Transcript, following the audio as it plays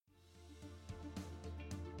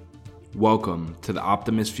Welcome to the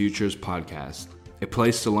Optimist Futures podcast, a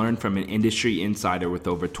place to learn from an industry insider with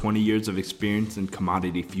over 20 years of experience in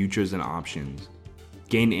commodity futures and options.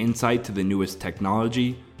 Gain insight to the newest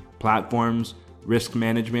technology, platforms, risk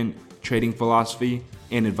management, trading philosophy,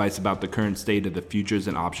 and advice about the current state of the futures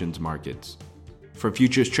and options markets. For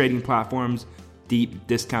futures trading platforms, deep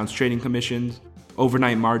discounts trading commissions,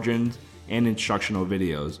 overnight margins, and instructional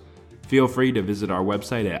videos, feel free to visit our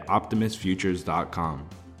website at optimistfutures.com.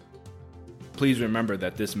 Please remember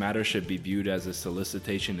that this matter should be viewed as a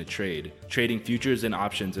solicitation to trade. Trading futures and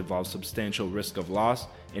options involves substantial risk of loss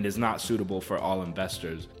and is not suitable for all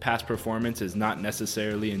investors. Past performance is not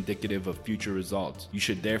necessarily indicative of future results. You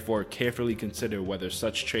should therefore carefully consider whether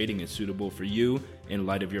such trading is suitable for you in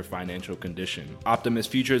light of your financial condition.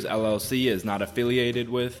 Optimist Futures LLC is not affiliated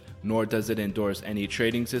with, nor does it endorse any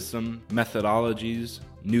trading system, methodologies,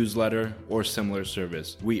 newsletter, or similar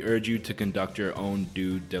service. We urge you to conduct your own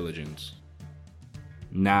due diligence.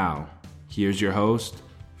 Now, here's your host,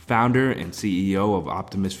 founder and CEO of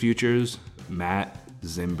Optimist Futures, Matt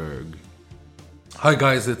Zimberg. Hi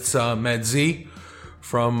guys, it's Matt Z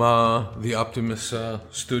from the Optimist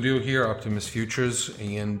studio here, Optimist Futures,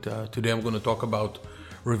 and today I'm going to talk about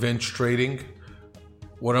revenge trading.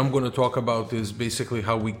 What I'm going to talk about is basically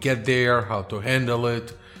how we get there, how to handle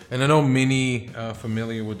it, and I know many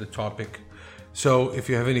familiar with the topic. So if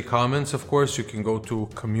you have any comments, of course, you can go to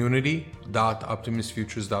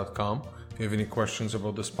community.optimistfutures.com. If you have any questions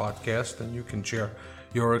about this podcast, and you can share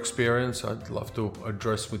your experience. I'd love to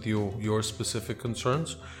address with you your specific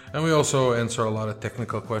concerns. And we also answer a lot of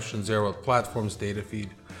technical questions there about platforms, data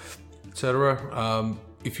feed, etc.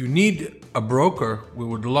 If you need a broker, we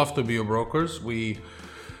would love to be your brokers. We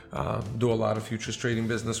do a lot of futures trading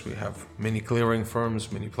business. We have many clearing firms,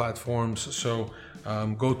 many platforms. So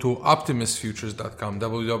go to optimistfutures.com,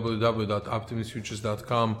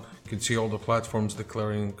 www.optimistfutures.com. You can see all the platforms, the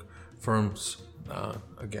clearing firms.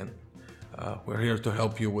 We're here to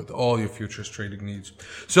help you with all your futures trading needs.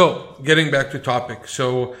 So getting back to topic.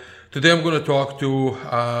 So today I'm going to talk to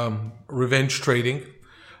revenge trading,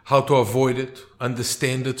 how to avoid it,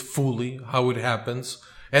 understand it fully, how it happens,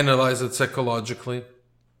 analyze it psychologically,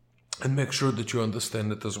 and make sure that you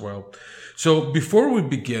understand it as well. So before we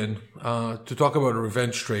begin to talk about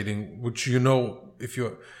revenge trading, which if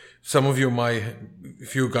you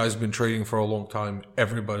guys been trading for a long time,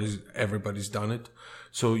 everybody's done it.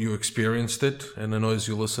 So you experienced it, and I know as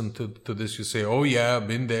you listen to this, you say, "Oh yeah, I've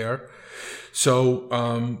been there." So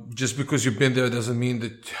just because you've been there doesn't mean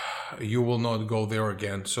that you will not go there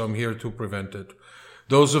again. So I'm here to prevent it.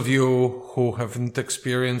 Those of you who haven't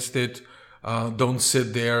experienced it, don't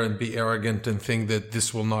sit there and be arrogant and think that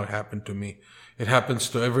this will not happen to me. It happens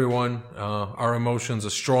to everyone. Our emotions are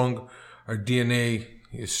strong. Our DNA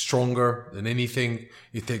is stronger than anything.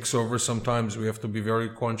 It takes over sometimes. We have to be very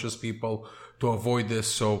conscious people to avoid this.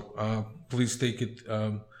 So please take it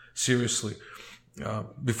seriously.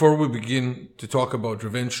 Before we begin to talk about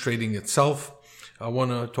revenge trading itself, I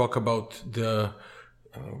want to talk about the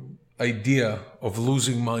idea of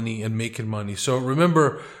losing money and making money. So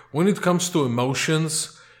remember, when it comes to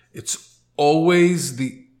emotions, it's always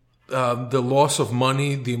the loss of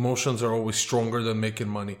money. The emotions are always stronger than making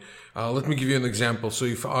money. Let me give you an example. So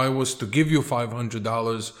if I was to give you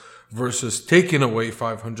 $500 versus taking away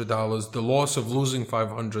 $500, the loss of losing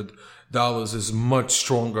 $500 is much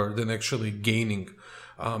stronger than actually gaining.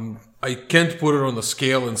 I can't put it on a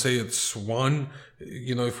scale and say it's 1.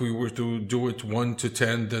 If we were to do it 1 to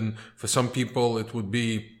 10, then for some people it would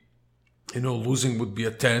be, losing would be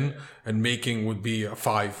a 10 and making would be a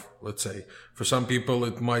 5, let's say. For some people,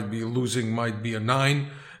 it might be losing might be a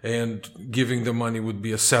 9 and giving the money would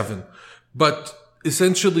be a 7. But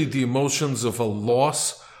essentially the emotions of a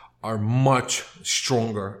loss are much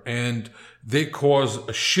stronger, and they cause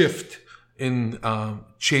a shift in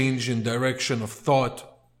change in direction of thought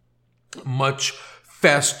much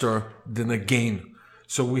faster than a gain.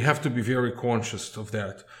 So we have to be very conscious of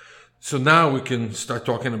that. So now we can start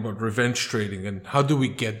talking about revenge trading and how do we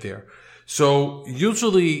get there. So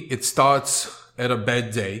usually it starts at a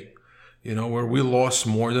bad day, where we lost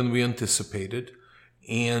more than we anticipated.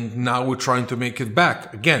 And now we're trying to make it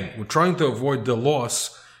back. Again, we're trying to avoid the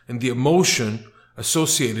loss and the emotion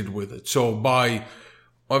associated with it. So by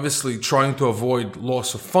obviously trying to avoid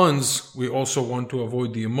loss of funds, we also want to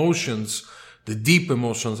avoid the emotions, the deep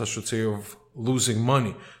emotions, I should say, of losing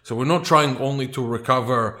money. So we're not trying only to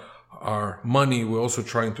recover our money, we're also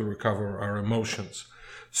trying to recover our emotions.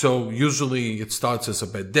 So usually it starts as a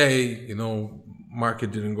bad day,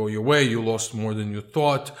 market didn't go your way, you lost more than you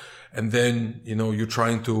thought, and then, you're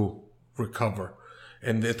trying to recover.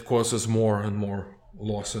 And it causes more and more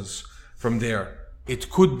losses from there.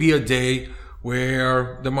 It could be a day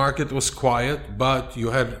where the market was quiet, but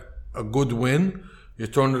you had a good win. You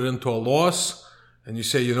turn it into a loss and you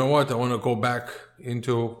say, you know what, I want to go back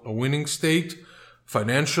into a winning state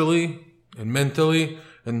financially and mentally.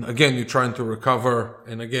 And again, you're trying to recover.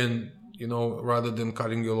 And again, rather than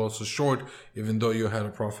cutting your losses short, even though you had a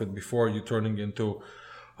profit before, you're turning into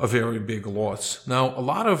a very big loss. Now, a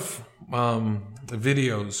lot of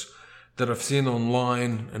videos that I've seen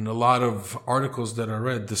online and a lot of articles that I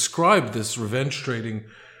read describe this revenge trading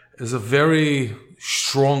as a very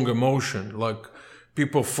strong emotion, like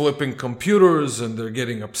people flipping computers and they're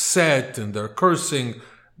getting upset and they're cursing.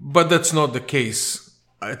 But that's not the case,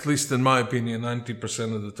 at least in my opinion,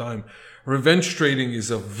 90% of the time. Revenge trading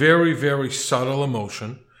is a very, very subtle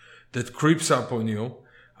emotion that creeps up on you.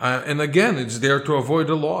 And again, it's there to avoid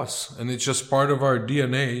a loss. And it's just part of our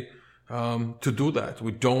DNA to do that.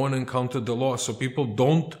 We don't want to encounter the loss. So people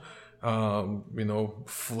don't,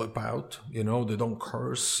 flip out. They don't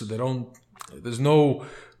curse. There's no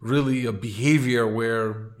really a behavior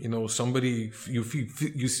where, somebody,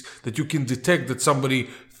 that you can detect that somebody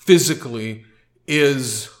physically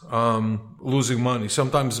is losing money.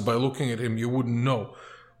 Sometimes by looking at him, you wouldn't know.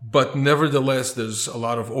 But nevertheless, there's a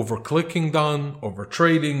lot of over-clicking done,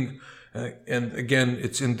 over-trading. And again,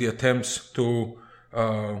 it's in the attempts to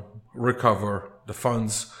recover the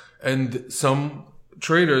funds. And some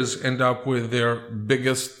traders end up with their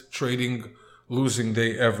biggest trading losing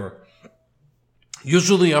day ever.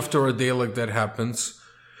 Usually after a day like that happens,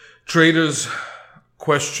 traders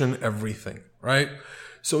question everything, right?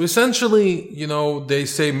 So essentially, they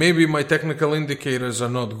say, maybe my technical indicators are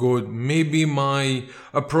not good. Maybe my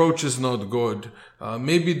approach is not good.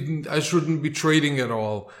 Maybe I shouldn't be trading at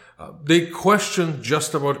all. They question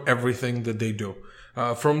just about everything that they do.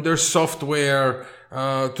 From their software,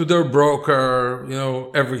 to their broker,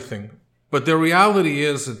 everything. But the reality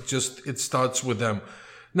is it starts with them.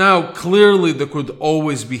 Now, clearly there could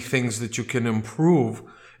always be things that you can improve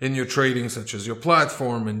in your trading, such as your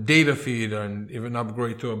platform and data feed, and even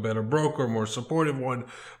upgrade to a better broker, more supportive one.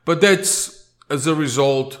 But that's as a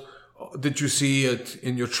result that you see it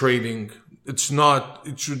in your trading. It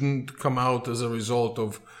shouldn't come out as a result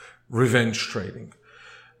of revenge trading.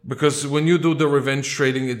 Because when you do the revenge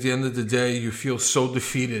trading, at the end of the day, you feel so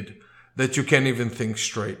defeated that you can't even think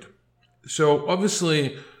straight. So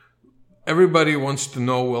obviously, everybody wants to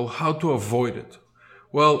know, well, how to avoid it.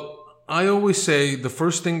 Well, I always say the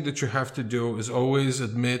first thing that you have to do is always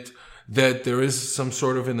admit that there is some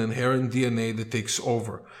sort of an inherent DNA that takes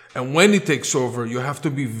over. And when it takes over, you have to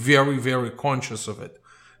be very, very conscious of it.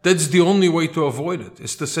 That's the only way to avoid it,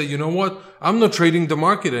 is to say, you know what? I'm not trading the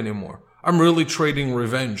market anymore. I'm really trading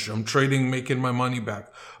revenge. I'm trading making my money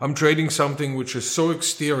back. I'm trading something which is so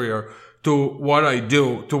exterior to what I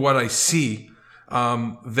do, to what I see,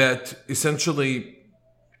 that essentially,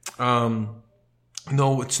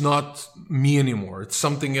 no, it's not me anymore. It's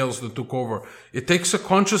something else that took over. It takes a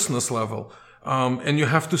consciousness level, and you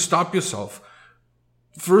have to stop yourself.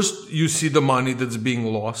 First, you see the money that's being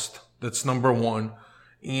lost. That's number one.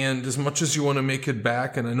 And as much as you want to make it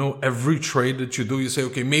back, and I know every trade that you do, you say,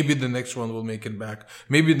 okay, maybe the next one will make it back.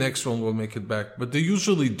 Maybe the next one will make it back. But they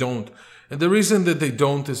usually don't. And the reason that they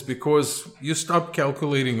don't is because you stop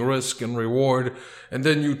calculating risk and reward, and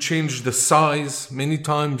then you change the size. Many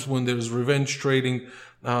times when there's revenge trading,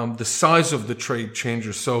 the size of the trade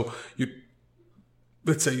changes. So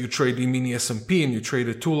let's say you trade E-mini S&P and you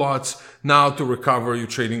traded 2 lots. Now to recover, you're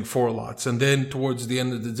trading 4 lots. And then towards the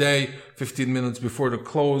end of the day, 15 minutes before the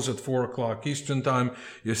close at 4 o'clock Eastern time,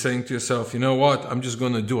 you're saying to yourself, you know what? I'm just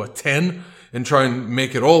going to do a 10 and try and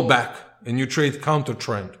make it all back. And you trade counter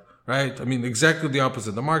trend, right? I mean, exactly the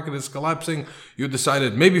opposite. The market is collapsing. You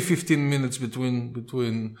decided maybe 15 minutes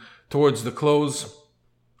between towards the close,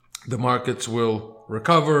 the markets will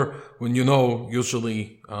recover when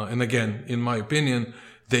usually, and again, in my opinion,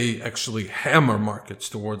 they actually hammer markets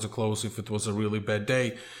towards a close if it was a really bad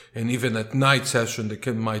day. And even at night session,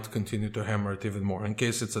 they might continue to hammer it even more in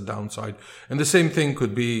case it's a downside. And the same thing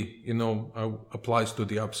could be, applies to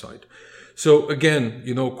the upside. So again,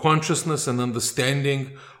 consciousness and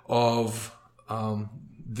understanding of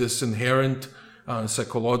this inherent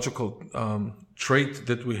psychological trait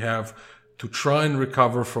that we have to try and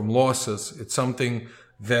recover from losses, it's something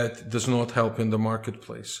that does not help in the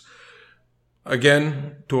marketplace.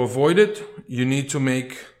 Again, to avoid it, you need to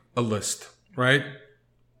make a list, right?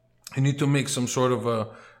 You need to make some sort of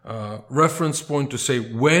a reference point to say,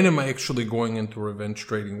 when am I actually going into revenge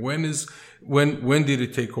trading? When did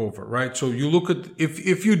it take over, right? So you look at,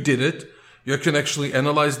 if you did it, you can actually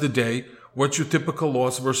analyze the day. what's your typical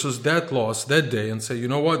loss versus that loss that day, and say, you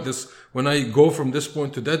know what, when I go from this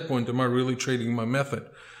point to that point, am I really trading my method?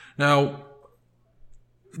 Now,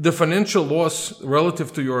 the financial loss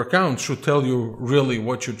relative to your account should tell you really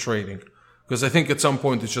what you're trading. Because I think at some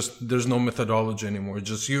point it's just, there's no methodology anymore. It's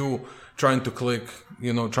just you trying to click,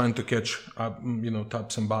 trying to catch,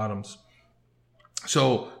 tops and bottoms.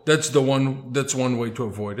 So that's one way to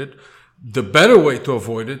avoid it. The better way to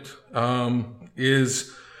avoid it,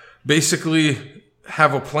 is basically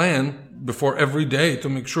have a plan before every day to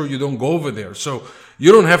make sure you don't go over there. So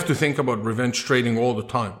you don't have to think about revenge trading all the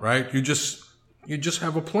time, right? You just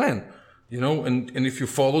have a plan. And if you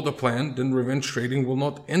follow the plan, then revenge trading will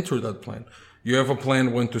not enter that plan. You have a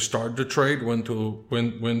plan when to start the trade, when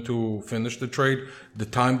to finish the trade, the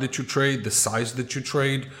time that you trade, the size that you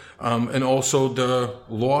trade, and also the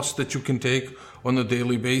loss that you can take on a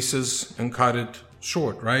daily basis and cut it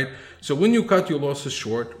short, right? So when you cut your losses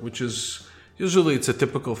short, which is usually it's a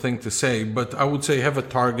typical thing to say, but I would say have a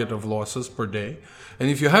target of losses per day. And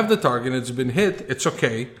if you have the target and it's been hit, it's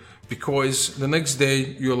okay, because the next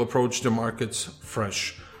day you'll approach the markets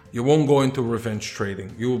fresh. You won't go into revenge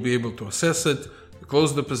trading. You will be able to assess it,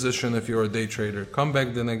 close the position if you're a day trader, come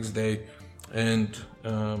back the next day, and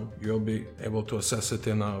you'll be able to assess it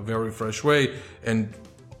in a very fresh way. And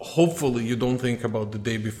hopefully you don't think about the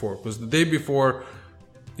day before, because the day before,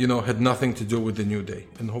 had nothing to do with the new day.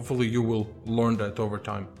 And hopefully you will learn that over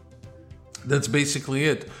time. That's basically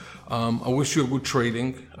it. I wish you good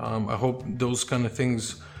trading. I hope those kind of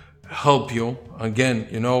things help you. Again,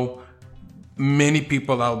 many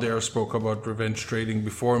people out there spoke about revenge trading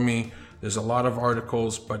before me. There's a lot of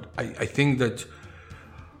articles, but I think that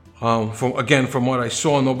from what I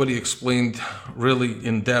saw, nobody explained really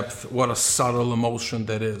in depth what a subtle emotion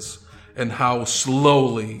that is and how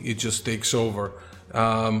slowly it just takes over.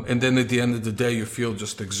 And then at the end of the day, you feel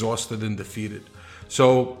just exhausted and defeated.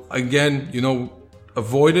 So again,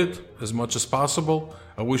 avoid it as much as possible.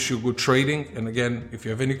 I wish you good trading. And again, if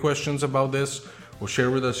you have any questions about this, or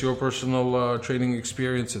share with us your personal trading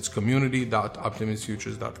experience, it's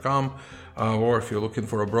community.optimusfutures.com. Or if you're looking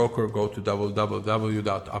for a broker, go to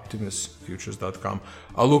www.optimusfutures.com.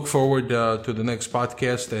 I look forward to the next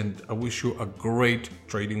podcast, and I wish you a great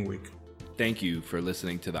trading week. Thank you for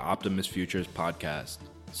listening to the Optimus Futures podcast.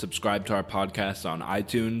 Subscribe to our podcast on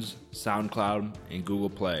iTunes, SoundCloud, and Google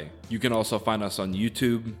Play. You can also find us on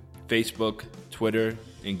YouTube, Facebook, Twitter,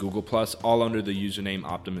 and Google+, all under the username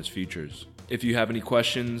Optimus Futures. If you have any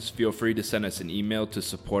questions, feel free to send us an email to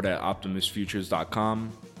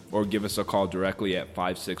support@optimusfutures.com or give us a call directly at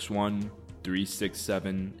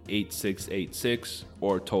 561-367-8686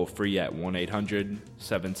 or toll free at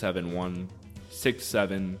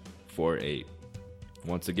 1-800-771-6748.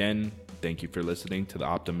 Once again, thank you for listening to the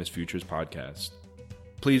Optimus Futures podcast.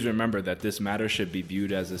 Please remember that this matter should be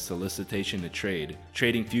viewed as a solicitation to trade.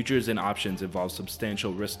 Trading futures and options involves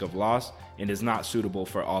substantial risk of loss and is not suitable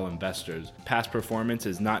for all investors. Past performance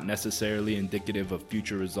is not necessarily indicative of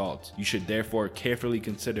future results. You should therefore carefully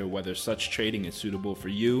consider whether such trading is suitable for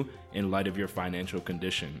you in light of your financial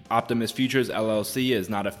condition. Optimus Futures LLC is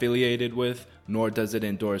not affiliated with, nor does it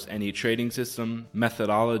endorse any trading system,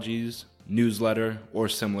 methodologies, newsletter, or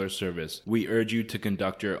similar service. We urge you to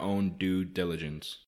conduct your own due diligence.